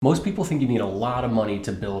Most people think you need a lot of money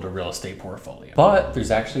to build a real estate portfolio, but there's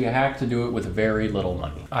actually a hack to do it with very little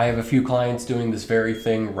money. I have a few clients doing this very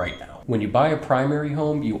thing right now. When you buy a primary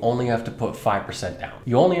home, you only have to put 5% down.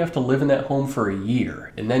 You only have to live in that home for a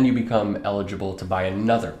year, and then you become eligible to buy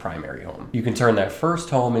another primary home. You can turn that first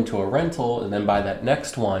home into a rental and then buy that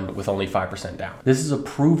next one with only 5% down. This is a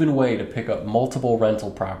proven way to pick up multiple rental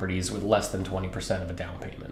properties with less than 20% of a down payment.